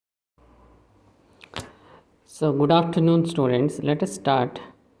So, good afternoon, students. Let us start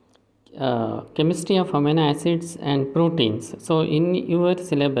chemistry of amino acids and proteins. So, in your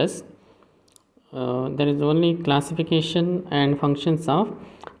syllabus, there is only classification and functions of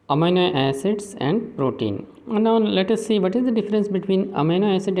amino acids and protein. And now, let us see what is the difference between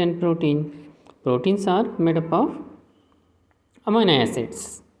amino acid and protein. Proteins are made up of amino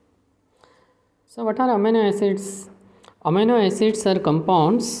acids. So, what are amino acids? Amino acids are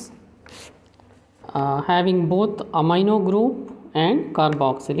compounds having both amino group and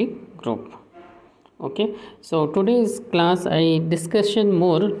carboxylic group. Okay, so today's class I discussion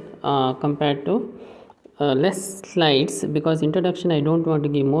more compared to less slides, because introduction I don't want to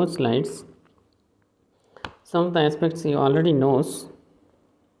give more slides. Some of the aspects you already knows.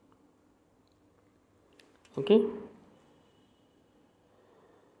 Okay.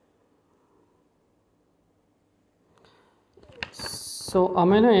 So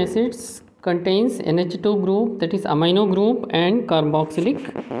amino acids contains NH2 group, that is amino group, and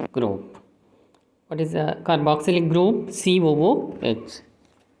carboxylic group. What is a carboxylic group? COOH.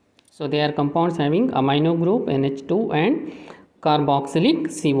 So they are compounds having amino group NH2 and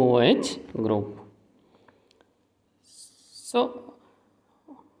carboxylic COOH group. So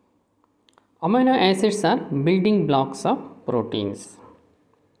amino acids are building blocks of proteins.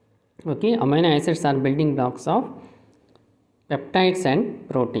 Okay, amino acids are building blocks of peptides and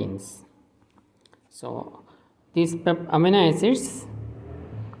proteins. So these amino acids,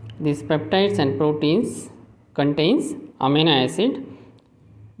 these peptides and proteins contains amino acid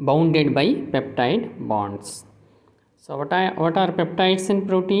bounded by peptide bonds. So what are peptides and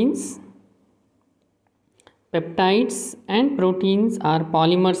proteins? Peptides and proteins are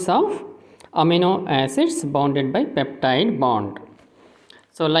polymers of amino acids bounded by peptide bond.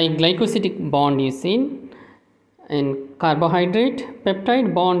 So like glycosidic bond you see in carbohydrate,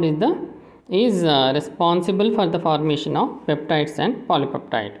 peptide bond is responsible for the formation of peptides and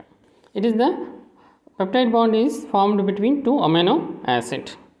polypeptide. It is the peptide bond is formed between two amino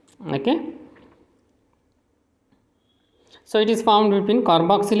acid. Okay. So it is formed between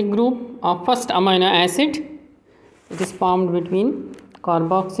carboxylic group of first amino acid. It is formed between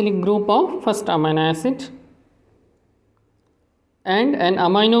carboxylic group of first amino acid and an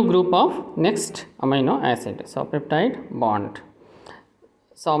amino group of next amino acid. So peptide bond.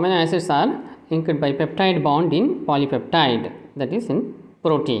 So amino acids are linked by peptide bond in polypeptide, that is in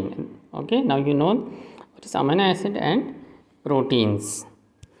protein. Okay, now you know what is amino acid and proteins.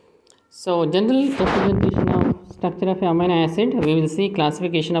 So general representation of structure of amino acid, we will see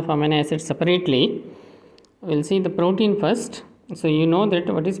classification of amino acids separately. We will see the protein first. So you know that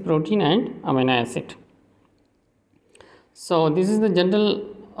what is protein and amino acid. So this is the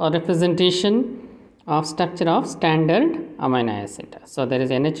general representation of structure of standard amino acid. So there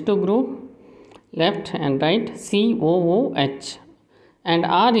is NH2 group, left and right, COOH, and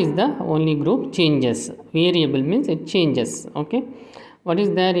R is the only group changes. Variable means it changes. Okay, what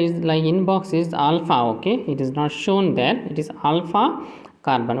is there is like in box is alpha. Okay, it is not shown there, it is alpha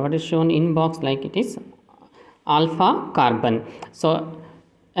carbon. What is shown in box like it is alpha carbon. So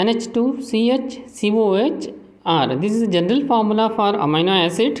NH2 CH COH R, this is the general formula for amino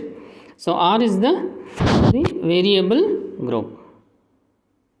acid. So R is the variable group.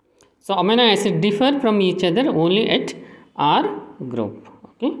 So amino acid differ from each other only at R group.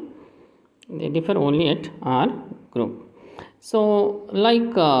 Okay, they differ only at R group. So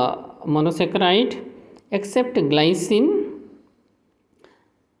like monosaccharide, except glycine,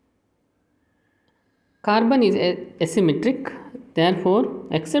 carbon is asymmetric. Therefore,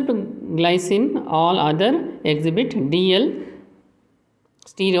 except glycine, all other exhibit DL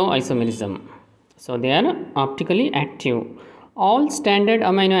stereoisomerism. So they are optically active. All standard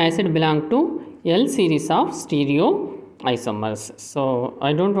amino acid belong to L series of stereoisomers. So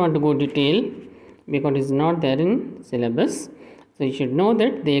I don't want to go detail because it is not there in syllabus. So you should know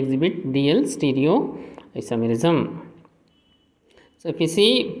that they exhibit DL stereoisomerism. So if you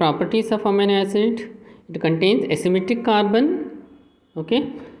see properties of amino acid, it contains asymmetric carbon.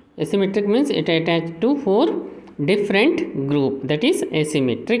 Okay, asymmetric means it attached to 4 different group, that is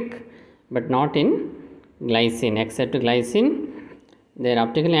asymmetric, but not in glycine. Except glycine, they are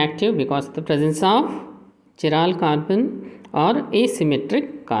optically active because of the presence of chiral carbon or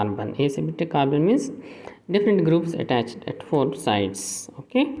asymmetric carbon. Asymmetric carbon means different groups attached at 4 sides.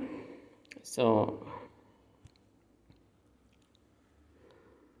 Okay, so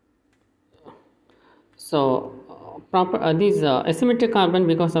these asymmetric carbon,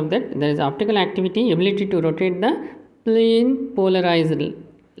 because of that there is optical activity, ability to rotate the plane polarized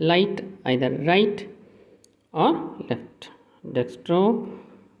light either right or left, dextro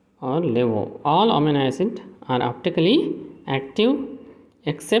or LEVO. All amino acids are optically active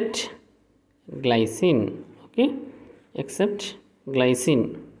except glycine. Okay, except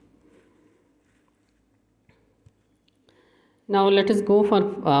glycine. Now let us go for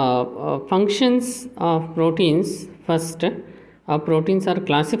functions of proteins. First, how proteins are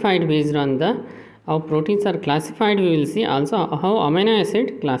classified based on the how proteins are classified. We will see also how amino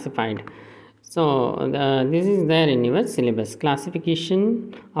acid classified. So this is there in your syllabus,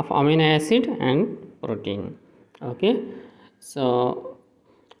 classification of amino acid and protein. Okay, so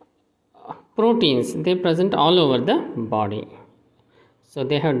proteins, they present all over the body. So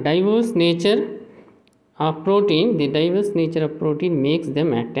they have diverse nature of protein. The diverse nature of protein makes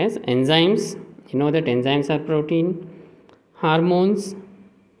them act as enzymes. You know that enzymes are protein. Hormones,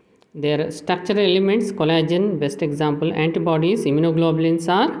 their structural elements, collagen, best example, antibodies, immunoglobulins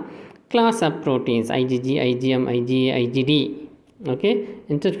are class of proteins, IgG, IgM, IgA, IgD. Okay,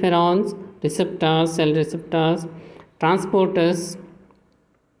 interferons, receptors, cell receptors, transporters,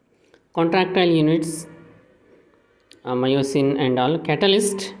 contractile units, myosin and all,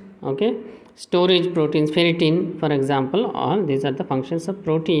 catalyst. Okay, storage proteins, ferritin, for example, all these are the functions of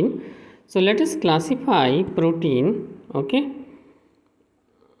protein. So let us classify protein. Okay,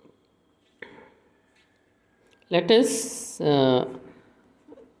 let us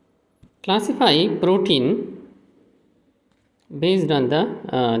classify protein based on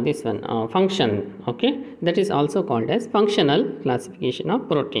the this one function. Okay, that is also called as functional classification of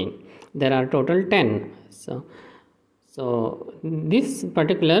protein. There are total 10. So this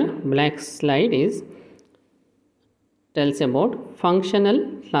particular black slide is tells about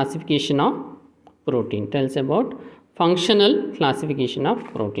functional classification of protein, tells about functional classification of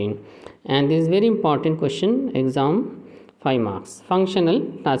protein, and this is very important question, exam 5 marks, functional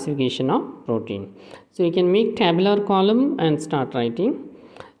classification of protein. So you can make tabular column and start writing.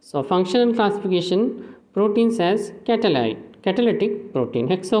 So functional classification, proteins as catalytic protein,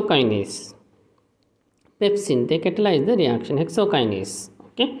 hexokinase, pepsin, they catalyze the reaction, hexokinase.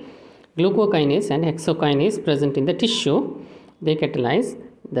 Okay, glucokinase and hexokinase present in the tissue, they catalyze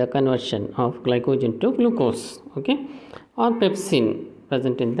the conversion of glycogen to glucose. Okay, or pepsin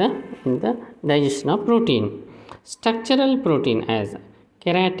present in the digestion of protein. Structural protein as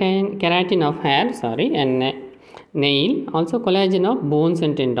keratin of hair, and nail, also collagen of bones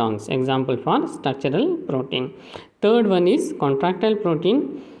and tendons, example for structural protein. Third one is contractile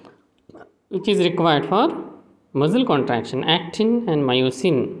protein, which is required for muscle contraction, actin and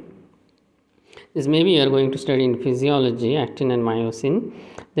myosin. This maybe you are going to study in physiology, actin and myosin.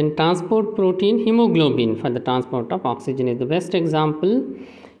 Then transport protein, hemoglobin, for the transport of oxygen is the best example.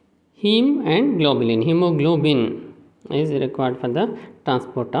 Heme and globulin, hemoglobin is required for the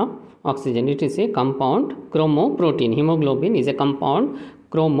transport of oxygen. It is a compound chromoprotein. Hemoglobin is a compound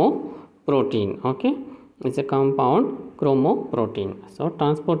chromoprotein. Okay, it's a compound chromoprotein. So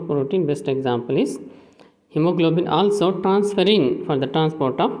transport protein, best example is hemoglobin. Also transferrin for the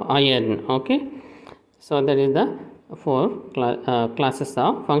transport of iron. Okay, so that is the 4 classes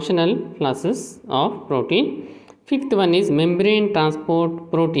of functional classes of protein. Fifth one is membrane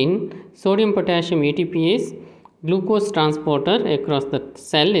transport protein, sodium potassium ATPase, glucose transporter across the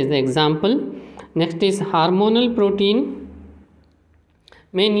cell is the example. Next is hormonal protein,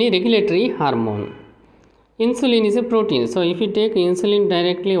 mainly regulatory hormone. Insulin is a protein, so if you take insulin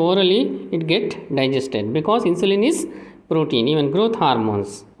directly orally, it get digested because insulin is protein. Even growth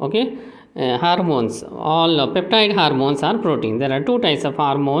hormones, okay, hormones, all peptide hormones are protein. There are 2 types of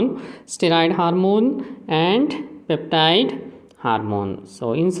hormone, steroid hormone and peptide hormone. So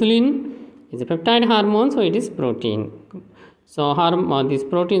insulin is a peptide hormone, so it is protein. So these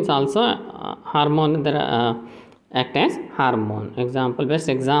proteins also hormone, that act as hormone. Example, best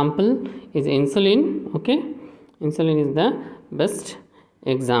example is insulin. Okay, insulin is the best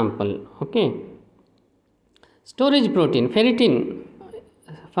example. Okay, storage protein, ferritin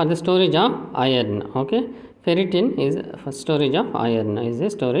for the storage of iron. Okay, ferritin is for storage of iron, is a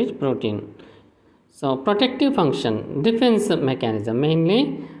storage protein. So protective function, defense mechanism,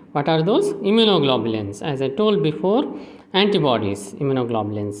 mainly what are those? Immunoglobulins. As I told before, antibodies,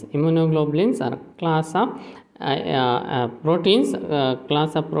 immunoglobulins. Immunoglobulins are class of proteins,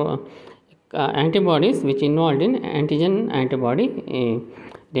 class of antibodies which involved in antigen antibody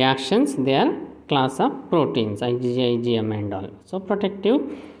reactions. They are class of proteins, IgG, IgM and all. So protective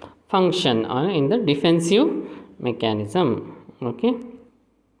function in the defensive mechanism. Okay.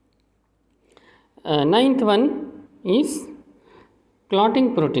 Ninth one is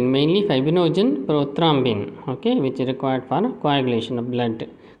clotting protein, mainly fibrinogen, prothrombin, okay, which is required for coagulation of blood,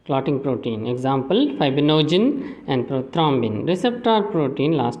 clotting protein. Example, fibrinogen and prothrombin. Receptor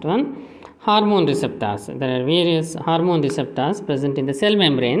protein, last one, hormone receptors. There are various hormone receptors present in the cell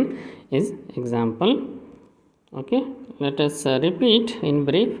membrane is example. Okay, let us repeat in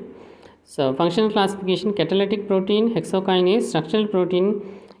brief. So, functional classification: catalytic protein, hexokinase, structural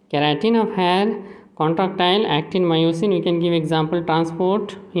protein, keratin of hair, contractile, actin, myosin. We can give example: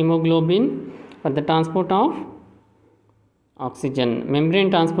 transport, hemoglobin for the transport of oxygen,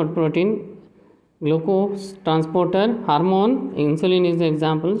 membrane transport protein, glucose transporter, hormone, insulin is the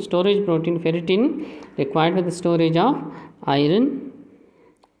example, storage protein, ferritin required for the storage of iron,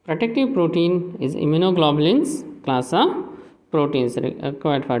 protective protein is immunoglobulins, class of proteins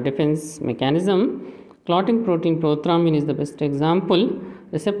required for defense mechanism, clotting protein, prothrombin is the best example,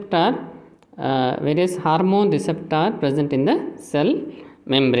 receptor, various hormone receptor present in the cell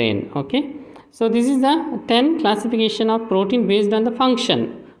membrane. Okay, so this is the 10 classification of protein based on the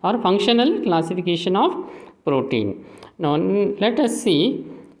function or functional classification of protein. Now let us see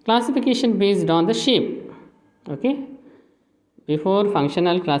classification based on the shape. Okay, before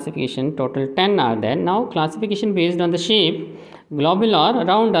functional classification total 10 are there. Now classification based on the shape: globular,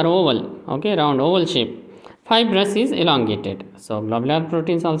 round or oval. Okay, round, oval shape. Fibrous is elongated. So globular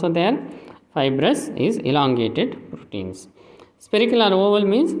proteins also there. Fibrous is elongated proteins. Spherical or oval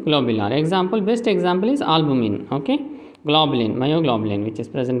means globular. Example, best example is albumin. Okay, globulin, myoglobulin, which is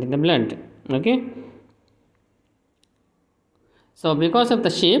present in the blood. Okay, so because of the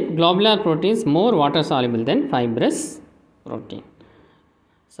shape, globular proteins more water soluble than fibrous protein.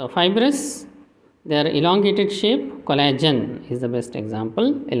 So fibrous, they are elongated shape. Collagen is the best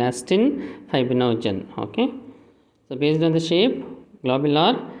example. Elastin, fibrinogen. Okay, so based on the shape,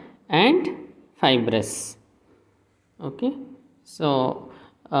 globular and fibrous. Okay, so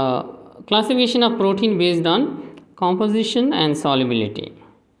classification of protein based on composition and solubility.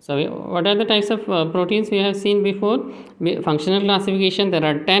 So what are the types of proteins we have seen before? Functional classification, there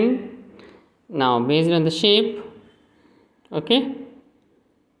are 10. Now based on the shape, okay,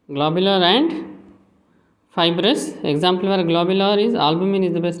 globular and fibrous. Example for globular is albumin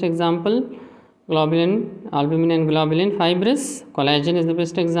is the best example. Globulin, albumin and globulin. Fibrous, collagen is the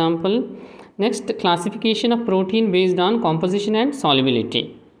best example. Next, classification of protein based on composition and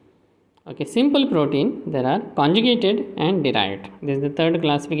solubility. Okay, simple protein, there are conjugated and derived. This is the third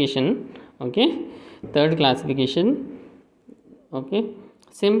classification. Okay, third classification. Okay,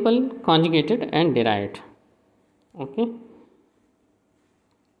 simple, conjugated and derived. Okay,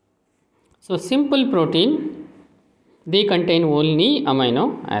 so simple protein, they contain only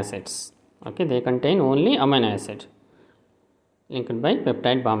amino acids. Okay, they contain only amino acid linked by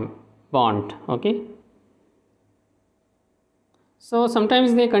peptide bond. Okay, so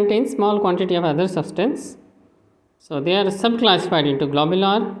sometimes they contain small quantity of other substance. So they are subclassified into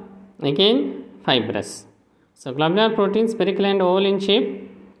globular, again fibrous. So globular proteins, spherical and oval in shape.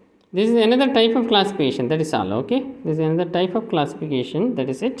 This is another type of classification, that is all. Okay, this is another type of classification, that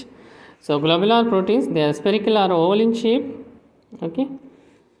is it. So globular proteins, they are spherical or oval in shape. Okay,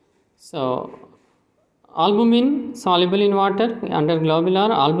 so albumin soluble in water. Under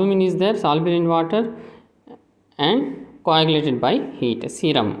globular, albumin is there, soluble in water and coagulated by heat.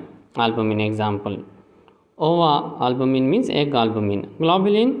 Serum albumin example. Ova albumin means egg albumin.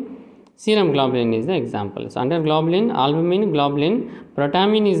 Globulin, serum globulin is the example. So under globulin, albumin, globulin,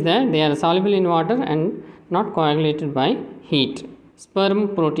 protamine is there. They are soluble in water and not coagulated by heat.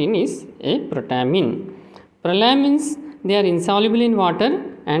 Sperm protein is a protamine. Prolamins, they are insoluble in water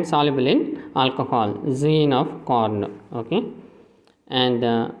and soluble in alcohol. Zein of corn. Okay, and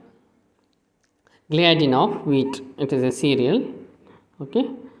gliadin of wheat, it is a cereal. Okay,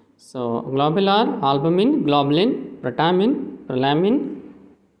 so globular, albumin, globulin, protamine, prolamine,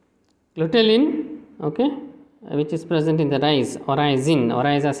 glutenin, okay, which is present in the rice, oraisin.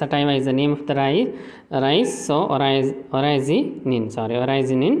 Oryza sativa is the name of the rice. So oraisin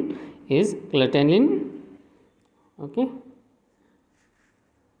is glutenin. Okay,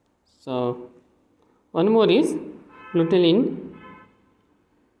 so one more is glutenin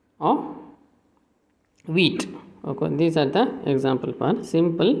of wheat. Okay, these are the example for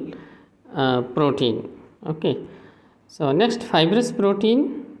simple protein. Okay, so next, fibrous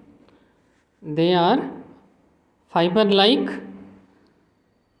protein, they are fiber like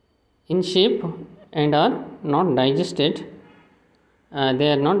in shape and are not digested.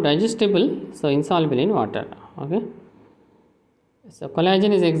 They are not digestible, so insoluble in water. Okay, so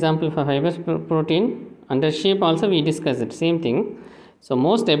collagen is example for fibrous protein. Under shape also we discussed it, same thing. So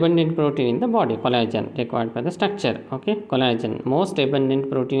most abundant protein in the body, collagen, required for the structure. Okay, collagen, most abundant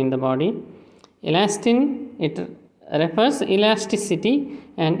protein in the body. Elastin, it refers elasticity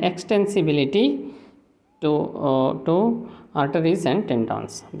and extensibility to arteries and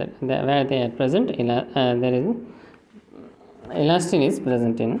tendons. Where they are present, there is elastin is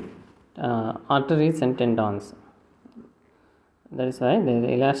present in arteries and tendons. That is why there is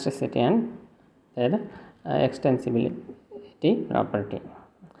elasticity and their extensibility property.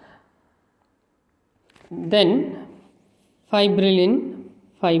 Then fibrillin,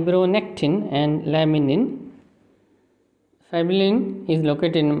 fibronectin and laminin. Fibrillin is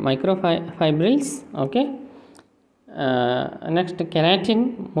located in microfibrils. Okay. Next,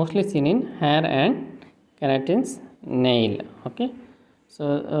 keratin, mostly seen in hair and keratin's nail. Okay.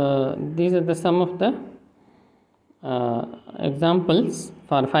 So these are the some of the examples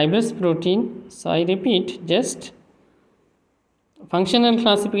for fibrous protein. So I repeat, just functional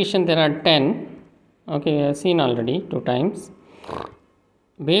classification there are 10. Okay, we have seen already 2 times.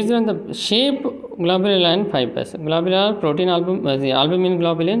 Based on the shape, globular and fibrous. Globular, protein, albumin,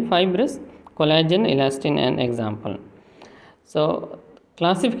 globulin, fibrous, collagen, elastin, and example. So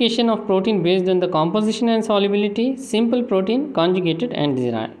classification of protein based on the composition and solubility: simple protein, conjugated, and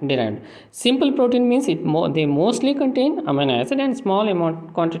derived. Simple protein means they mostly contain amino acid and small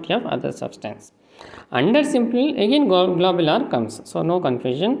amount quantity of other substance. Under simple, again globular comes, so no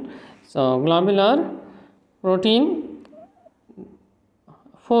confusion. So globular protein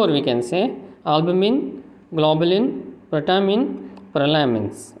 4 we can say: albumin, globulin, protamine,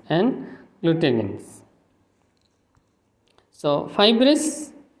 prolamins, and glutenins. So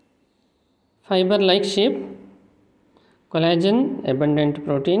fibrous, fiber-like shape, collagen, abundant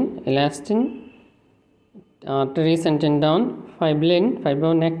protein, elastin, arteries and tendon, fibrillin,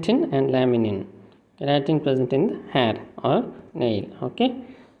 fibronectin, and laminin. Keratin present in the hair or nail. Okay.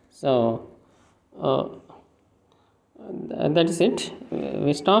 So that is it.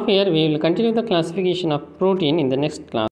 We stop here. We will continue the classification of protein in the next class.